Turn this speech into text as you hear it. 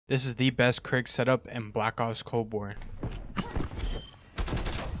This is the best Krig setup in Black Ops Cold War.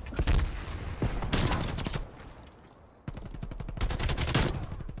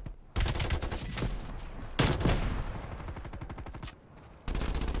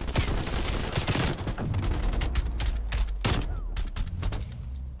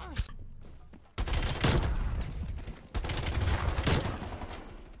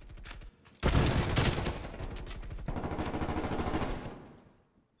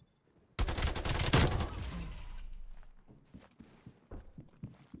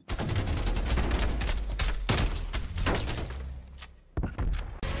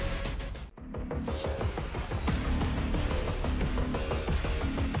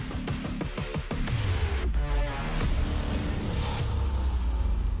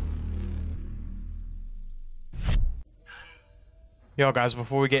 Yo guys,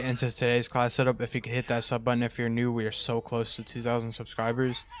 before we get into today's class setup, if you could hit that sub button if you're new. We are so close to 2,000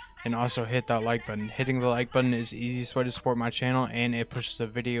 subscribers, and also hit that like button. Hitting the like button is the easiest way to support my channel, and it pushes the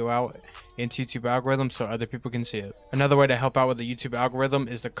video out into YouTube algorithm so other people can see it. Another way to help out with the YouTube algorithm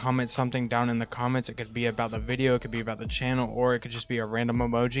is to comment something down in the comments. It could be about the video, it could be about the channel, or it could just be a random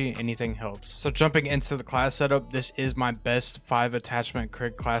emoji. Anything helps. So jumping into the class setup, this is my best 5 attachment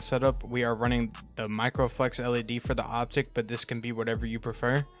Krig class setup. We are running the microflex LED for the optic, but this can be whatever you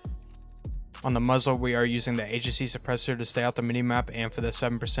prefer. On the muzzle, we are using the agency suppressor to stay out the minimap and for the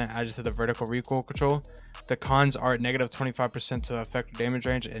 7% added to the vertical recoil control. The cons are negative 25% to the effective damage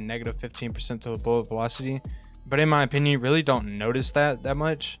range and negative 15% to the bullet velocity, but in my opinion, you really don't notice that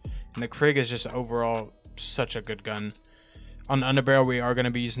much, and the Krig is just overall such a good gun. On the underbarrel, we are going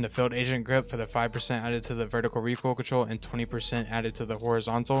to be using the field agent grip for the 5% added to the vertical recoil control and 20% added to the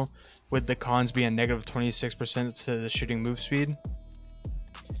horizontal, with the cons being negative 26% to the shooting move speed.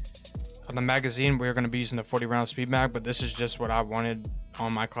 On the magazine, we're going to be using the 40 round speed mag, but this is just what I wanted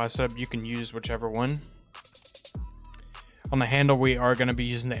on my class setup. You can use whichever one. On the handle, we are going to be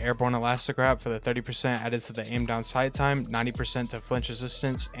using the airborne elastic wrap for the 30% added to the aim down sight time, 90% to flinch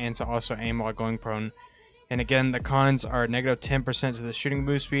resistance, and to also aim while going prone. And again, the cons are negative 10% to the shooting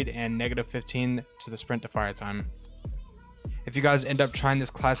move speed and negative 15% to the sprint to fire time. If you guys end up trying this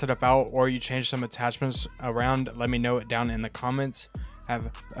class setup out, or you change some attachments around, let me know it down in the comments. I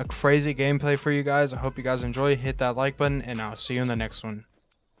have a crazy gameplay for you guys. I hope you guys enjoy. Hit that like button, and I'll see you in the next one.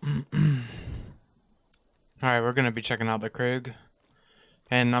 Alright, we're going to be checking out the Krig.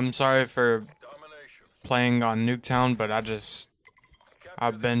 And I'm sorry for playing on Nuketown, but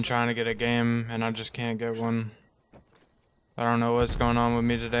I've been trying to get a game, and I just can't get one. I don't know what's going on with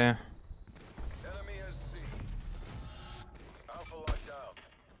me today.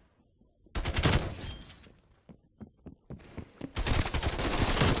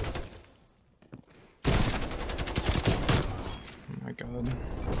 God.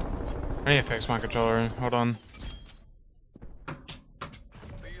 I need to fix my controller. Hold on.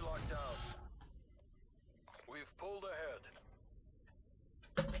 We've pulled ahead.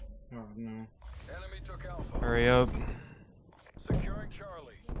 Oh no. Enemy took Alpha. Hurry up. Securing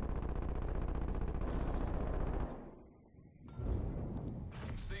Charlie.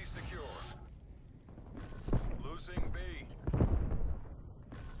 C secure. Losing B.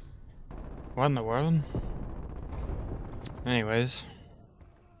 What in the world? Anyways.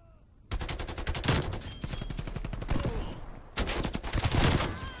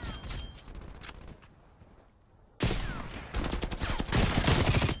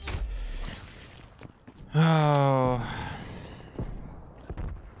 Oh.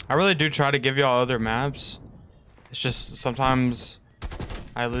 I really do try to give y'all other maps. It's just sometimes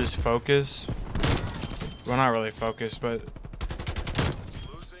I lose focus. Well, not really focus, but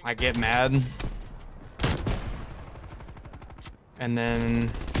I get mad. And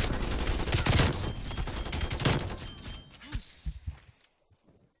then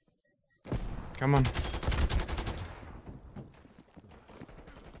come on.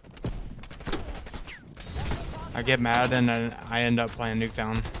 I get mad and then I end up playing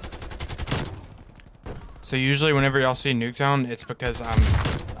Nuketown. So usually whenever y'all see Nuketown, it's because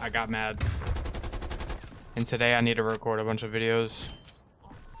I got mad. And today I need to record a bunch of videos.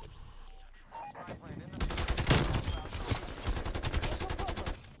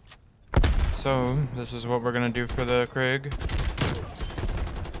 So, this is what we're gonna do for the Krig.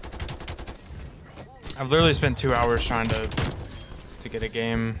 I've literally spent 2 hours trying to get a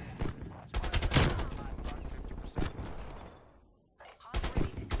game.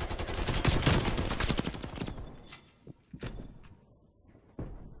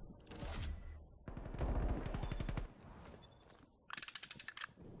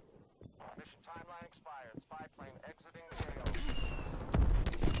 Mission timeline expired. Spy plane exiting the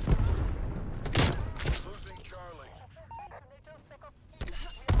AO.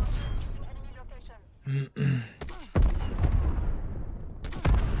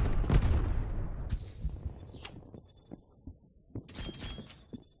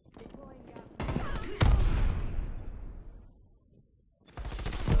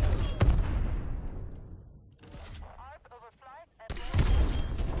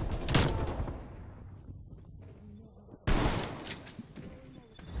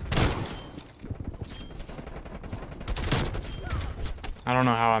 I don't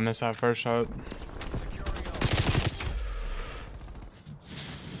know how I missed that first shot.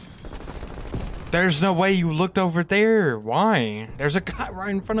 There's no way you looked over there. Why? There's a guy right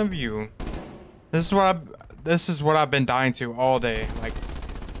in front of you. This is what I've been dying to all day. Like,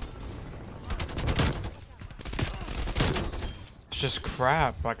 it's just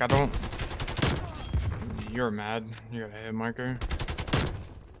crap. Like, I don't. You're mad. You got a hit marker.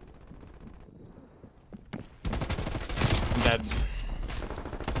 I'm dead.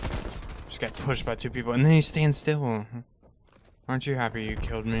 Just got pushed by 2 people, and then he stands still. Aren't you happy you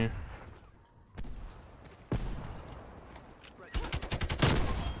killed me?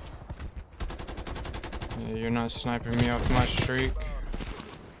 Yeah, you're not sniping me off my streak.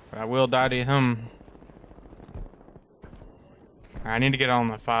 But I will die to him. I need to get on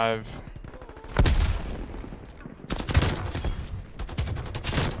the 5.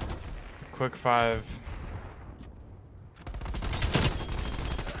 Quick 5.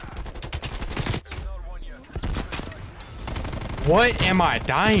 What am I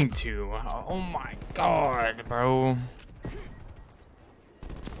dying to? Oh my god, bro.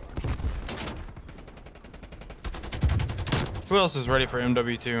 Who else is ready for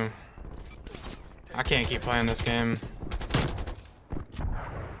MW2? I can't keep playing this game.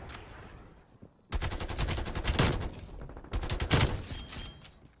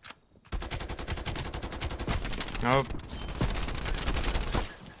 Nope.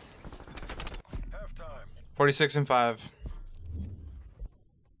 46 and 5.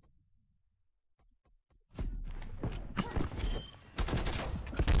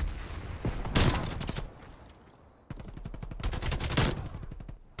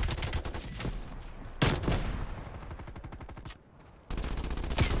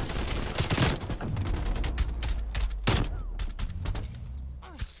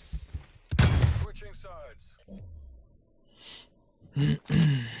 Switching sides.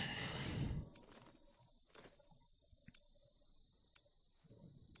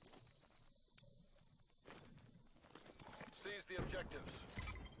 Seize the objectives.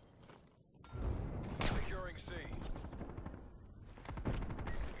 Securing C.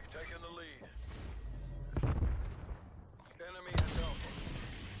 We've taken the lead. Enemy has Alpha.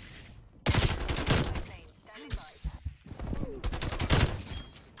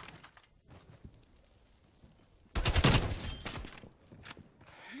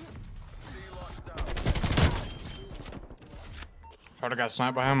 C locked down. If I would've got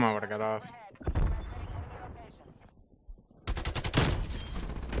sniped by him, I would've got off.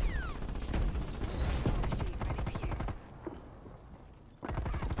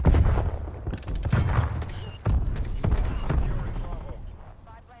 Securing Bravo.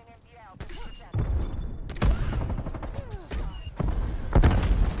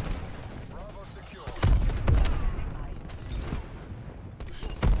 Bravo secure.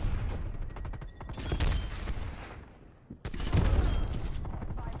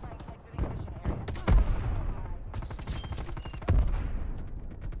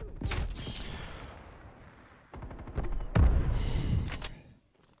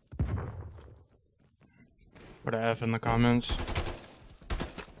 Put an F in the comments.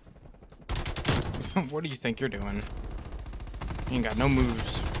 What do you think you're doing? You ain't got no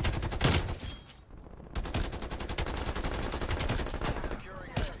moves.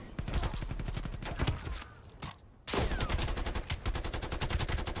 Securing A.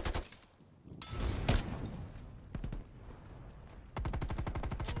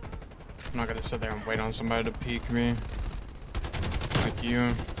 I'm not gonna sit there and wait on somebody to peek me. Like you.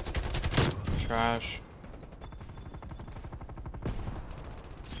 Trash.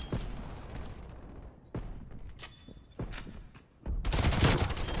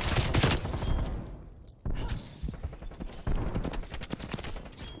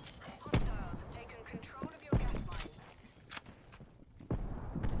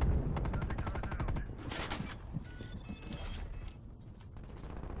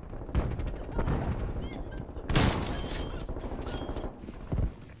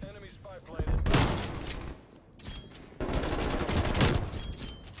 Enemy spy plane inbound.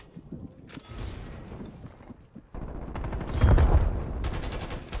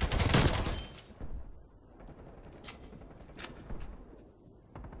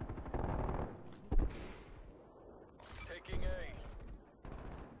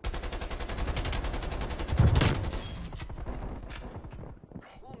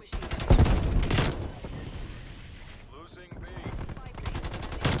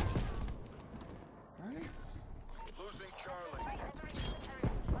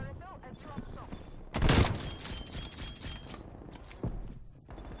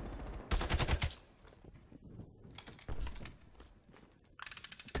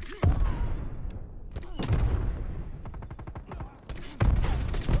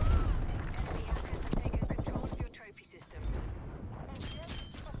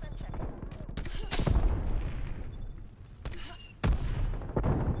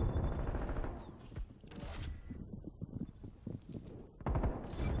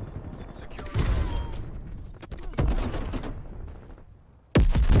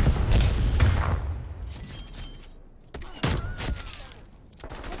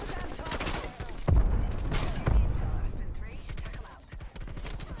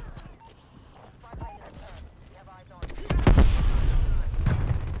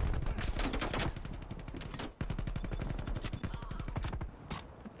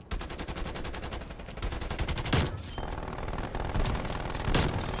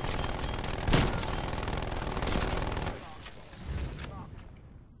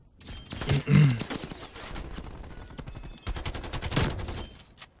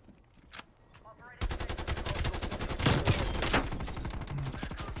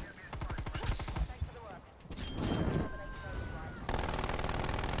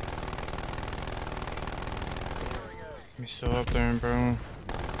 He's still up there, bro.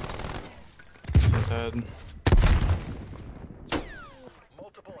 He's dead.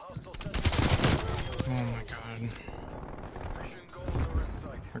 Multiple hostile sentries. Oh my god. Mission goals are in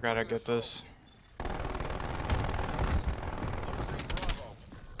sight. I gotta get this. Losing Bravo.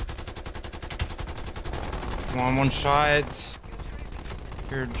 Come on, one shot.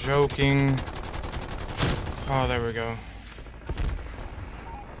 You're joking. Oh, there we go.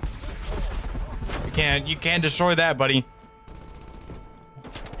 You can't destroy that, buddy.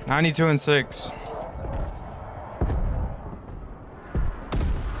 92 and 6.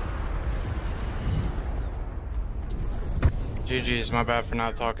 GG's, my bad for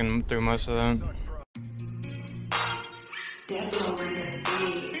not talking through most of them. Suck pro.